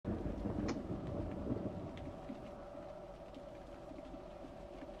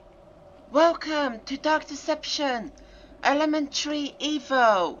Welcome to Dark Deception, Elementary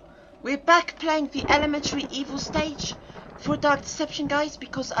Evo. We're back playing the Elementary Evo stage for Dark Deception, guys,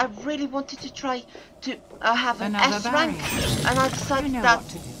 because I really wanted to try to have an S rank, and I decided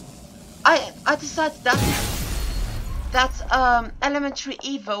that Elementary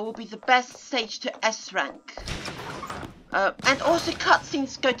Evo will be the best stage to S rank. And also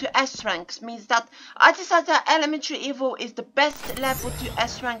cutscenes go to S ranks, means that I decided that Elementary Evo is the best level to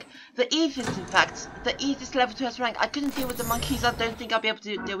S rank, the easiest in fact, the easiest level to S rank. I couldn't deal with the monkeys, I don't think I'll be able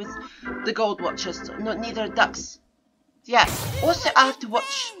to deal with the gold watchers, neither ducks. Yeah, also I have to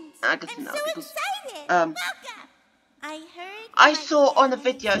watch Agatha now because I saw on the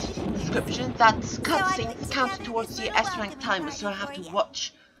video description that cutscenes count towards the S rank timer, so I have to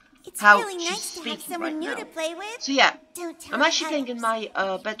watch how she's speaking right now. So yeah, I'm actually playing in my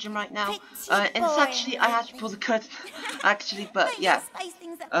bedroom right now, and it's actually, I had to pull the curtain actually, but yeah,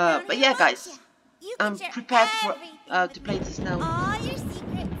 guys, I'm prepared for to play this now.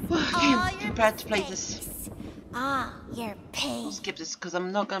 I'm prepared to play this. Your pain. I'll skip this because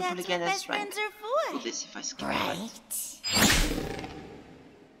I'm not going to pull again S rank. Do this if I skip it.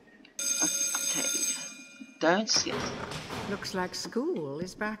 Okay, don't skip. Looks like school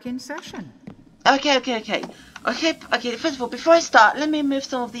is back in session. Okay. First of all, before I start, let me move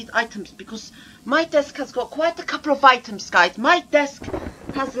some of these items because my desk has got quite a couple of items, guys. My desk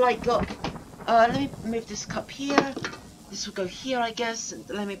has like got. Let me move this cup here. This will go here, I guess. And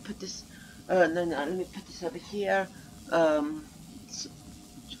let me put this. No. Let me put this over here.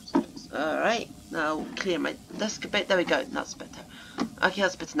 Alright. Now clear my desk a bit. There we go. That's better. Okay,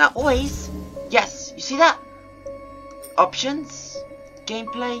 that's better. Now, always. Yes. You see that? Options,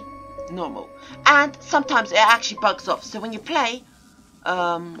 gameplay, normal, and sometimes it actually bugs off. So when you play, where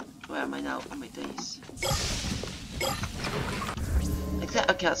am I now? Oh my days.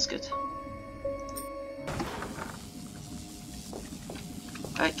 Okay, that's good.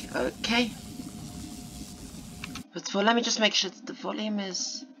 Okay. First of all, let me just make sure that the volume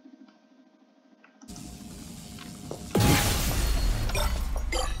is.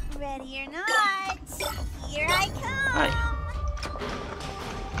 Ready or not, here I come. Right.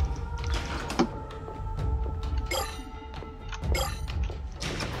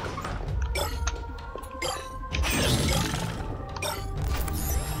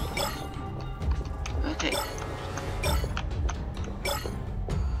 Okay.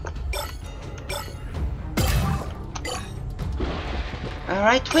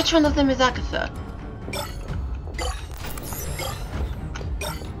 Alright, which one of them is Agatha?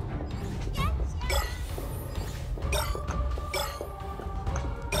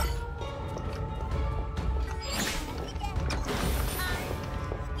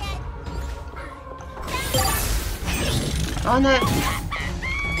 Oh no!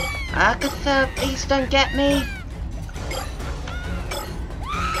 Agatha, please don't get me!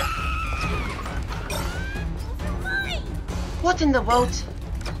 What in the world?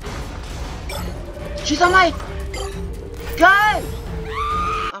 She's on my... Go!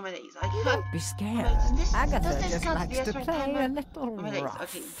 Oh my days, I can't... Don't be scared. Does Agatha this just count likes as to the S rank play timer? a little Oh my days, rough.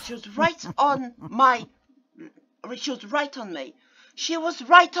 okay, she was right on my... She was right on me. She was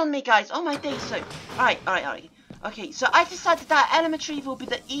right on me, guys. Oh my days, so... Alright. Okay, so I decided that Elementary will be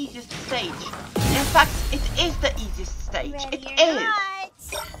the easiest stage. In fact, it is the easiest stage. It is.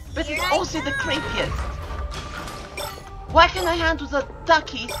 But it's also the creepiest. Why can I handle the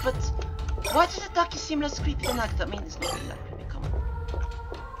duckies, but why does the ducky seem less creepy than Agatha? I mean, it's not really that creepy. Come on.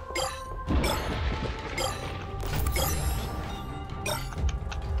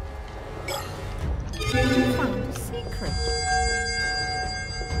 You found a secret.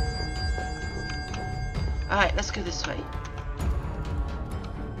 Alright, let's go this way.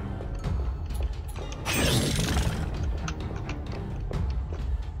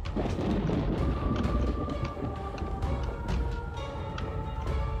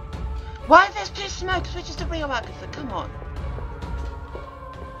 Why there's blue smoke? Which is the real Agatha? Come on.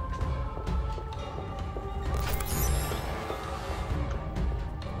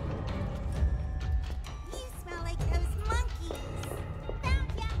 You smell like those monkeys.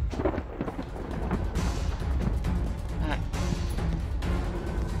 Found ya.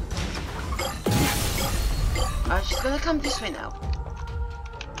 Alright, she's gonna come this way now.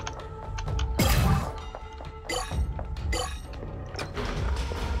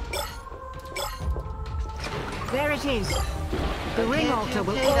 There it is. The ring altar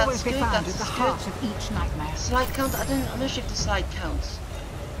will always be found at the heart of each nightmare. Slide count? I'm not sure if the slide counts.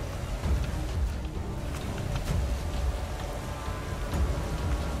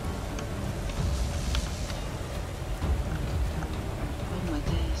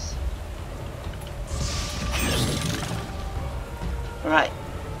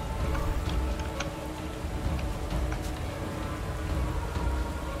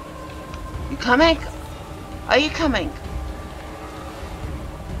 You coming? Are you coming?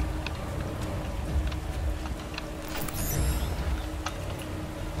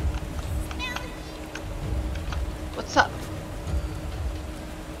 What's up?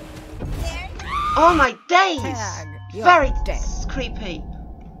 Oh my days! Tag, you're Very dead. creepy.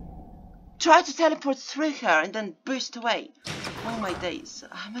 Try to teleport through her and then boost away. Oh my days.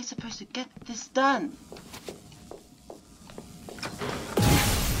 How am I supposed to get this done?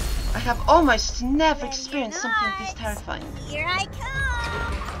 I have almost never experienced something this terrifying. Here I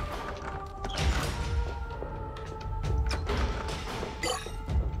come.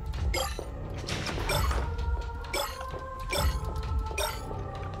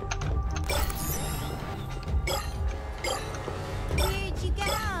 Where'd you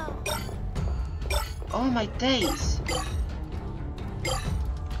go? Oh my days.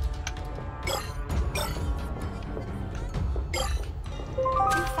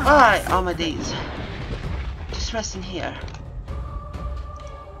 Alright, oh my days. Just resting here.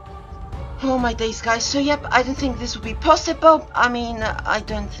 Oh my days, guys. So yep, I don't think this would be possible. I mean, I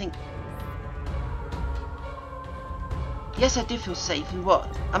don't think... Yes, I do feel safe.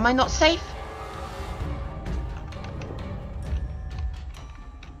 What? Am I not safe?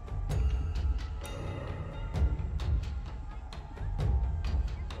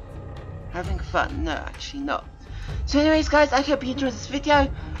 Having fun? No, actually not. So anyways, guys, I hope you enjoyed this video.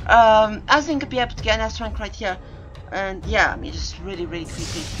 I think I'll be able to get an S rank right here. And yeah, I mean, just really, really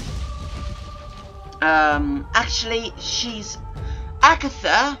creepy. Actually, she's...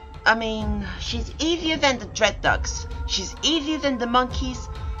 Agatha, I mean, she's easier than the Dread Ducks. She's easier than the Monkeys.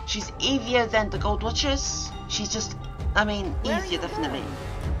 She's easier than the Gold Watchers. She's just, I mean, Where are easier, you definitely. going?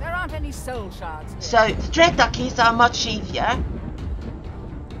 There aren't any soul shards here. So, the Dread Duckies are much easier.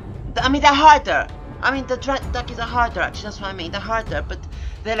 I mean, they're harder. I mean, the Dread Duckies are harder, actually, that's what I mean. They're harder, but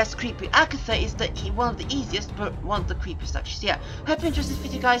they're less creepy. Agatha is the one of the easiest, but one of the creepiest, actually. So, yeah, hope you enjoyed this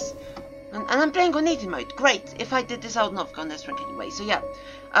video, guys. And I'm playing on easy mode. Great. If I did this, I would not have gone this rank anyway. So, yeah,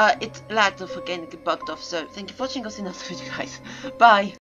 it lagged off again, it bugged off. So, thank you for watching. I'll see you in another video, guys. Bye.